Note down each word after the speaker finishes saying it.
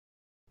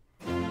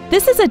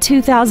This is a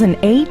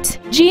 2008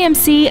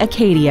 GMC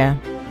Acadia.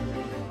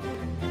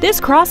 This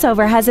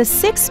crossover has a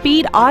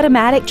 6-speed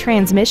automatic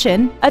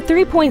transmission, a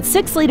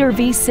 3.6-liter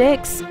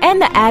V6,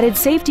 and the added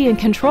safety and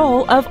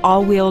control of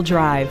all-wheel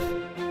drive.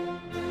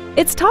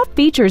 Its top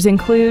features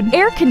include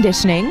air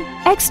conditioning,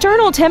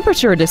 external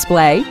temperature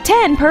display,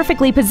 10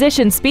 perfectly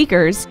positioned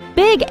speakers,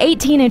 big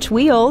 18-inch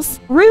wheels,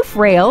 roof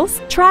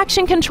rails,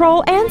 traction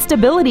control and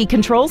stability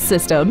control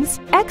systems,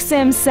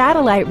 XM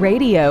satellite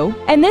radio,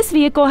 and this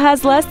vehicle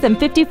has less than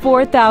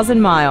 54,000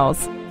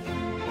 miles.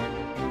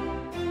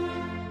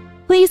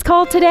 Please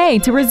call today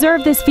to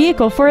reserve this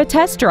vehicle for a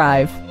test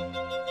drive.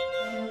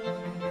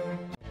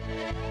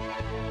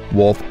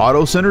 Wolf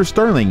Auto Center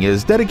Sterling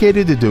is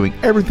dedicated to doing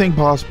everything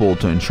possible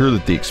to ensure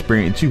that the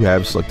experience you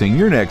have selecting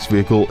your next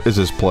vehicle is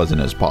as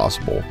pleasant as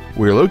possible.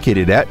 We're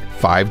located at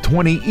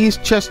 520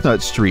 East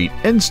Chestnut Street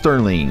in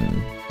Sterling.